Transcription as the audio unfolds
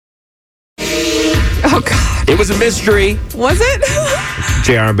It was a mystery. Was it?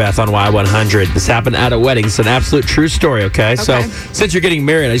 JR and Beth on Y100. This happened at a wedding. It's an absolute true story, okay? So, since you're getting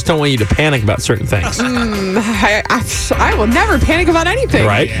married, I just don't want you to panic about certain things. I will never panic about anything.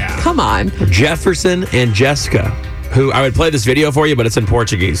 Right? Yeah. Come on. Jefferson and Jessica, who I would play this video for you, but it's in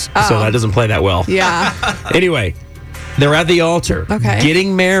Portuguese, so that doesn't play that well. Yeah. Anyway, they're at the altar,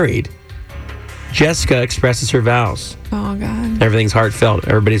 getting married. Jessica expresses her vows. Oh, God. Everything's heartfelt.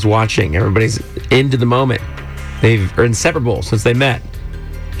 Everybody's watching. Everybody's into the moment. Are inseparable since they met.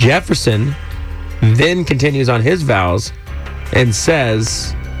 Jefferson then continues on his vows and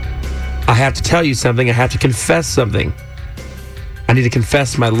says, I have to tell you something. I have to confess something. I need to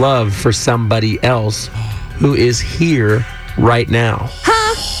confess my love for somebody else who is here right now.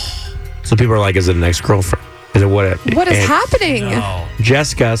 Huh? So people are like, is it an ex-girlfriend? Is it what? What is happening? No.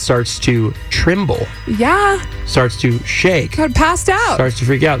 Jessica starts to tremble. Yeah. Starts to shake. Got passed out. Starts to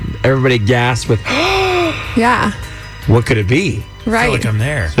freak out. Everybody gasps with, Yeah. what could it be? I Right. feel like I'm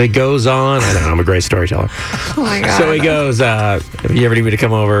there. So he goes on. I don't know, I'm a great storyteller. Oh, my God. So he goes, if you ever need me to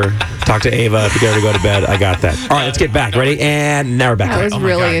come over, talk to Ava, if you ever go to bed, I got that. All right, let's get back. Ready? And now we're back. I was Oh my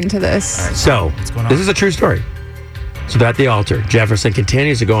really God. into this. So, going on? this is a true story. So at the altar, Jefferson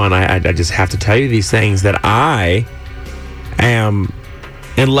continues to go on. I just have to tell you these things that I am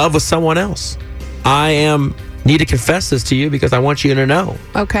in love with someone else. Need to confess this to you because I want you to know.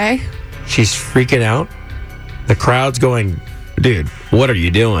 Okay. She's freaking out. The crowd's going, dude, what are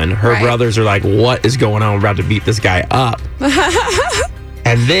you doing? Her brothers are like, what is going on? We're about to beat this guy up.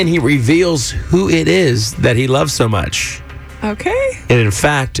 And then he reveals who it is that he loves so much. Okay. It, in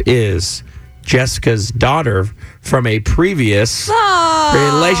fact, is Jessica's daughter from a previous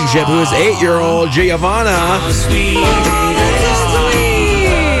relationship, who is 8-year-old Giovanna.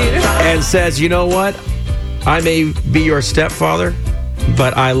 And says, you know what? I may be your stepfather,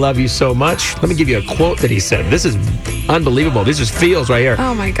 but I love you so much. Let me give you a quote that he said. This is unbelievable. This just feels right here.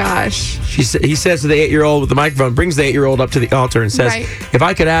 Oh, my gosh. He says to the 8-year-old with the microphone, brings the 8-year-old up to the altar and says, if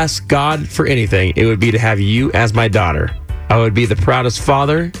I could ask God for anything, it would be to have you as my daughter. I would be the proudest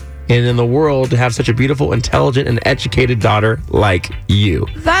father and in the world to have such a beautiful, intelligent, and educated daughter like you.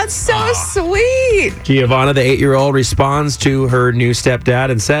 That's so sweet. Giovanna, the 8-year-old, responds to her new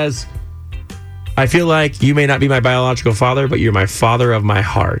stepdad and says, I feel like you may not be my biological father, but you're my father of my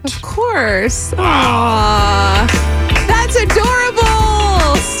heart. Of course. Aww. That's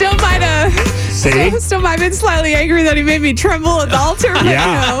adorable. Still might have been slightly angry that he made me tremble at the altar.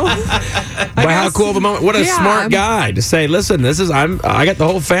 But, But how cool of a moment. What a smart guy to say, listen, I got the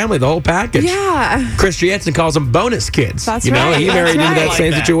whole family, the whole package. Yeah. Chris Jansen calls them bonus kids. That's He married into that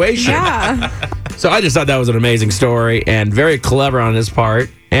same situation. Yeah. So I just thought that was an amazing story and very clever on his part.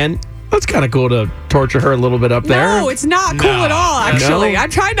 And that's kind of cool to torture her a little bit up there. No, it's not cool at all, actually. No? I'm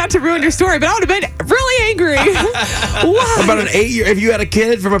trying not to ruin your story, but I would have been really angry. What? About an 8-year, if you had a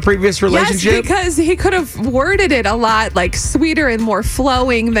kid from a previous relationship? Yes, because he could have worded it a lot like sweeter and more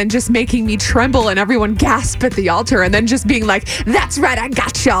flowing than just making me tremble and everyone gasp at the altar and then just being like, that's right, I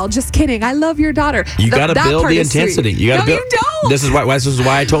got y'all. Just kidding. I love your daughter. You got to build the intensity. You You don't. This is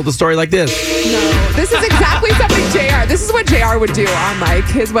why I told the story like this. No, this is exactly something JR. This is what JR would do on like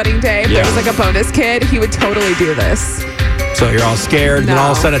his wedding day. If there was like a bonus kid, he would totally do this. So you're all scared, and then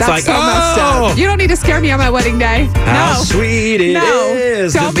all of a sudden it's like, so messed up. You don't need to scare me on my wedding day. How No. sweet it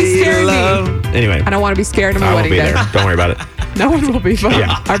is Don't to be scaring me. loved. Anyway, I don't want to be scared on my I won't wedding be day. there. Don't worry about it. No one will be, but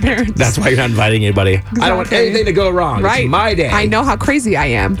Yeah. our parents. That's why you're not inviting anybody. I don't want Exactly. anything to go wrong. Right. It's my day. I know how crazy I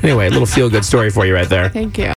am. Anyway, a little feel-good story for you right there. Thank you.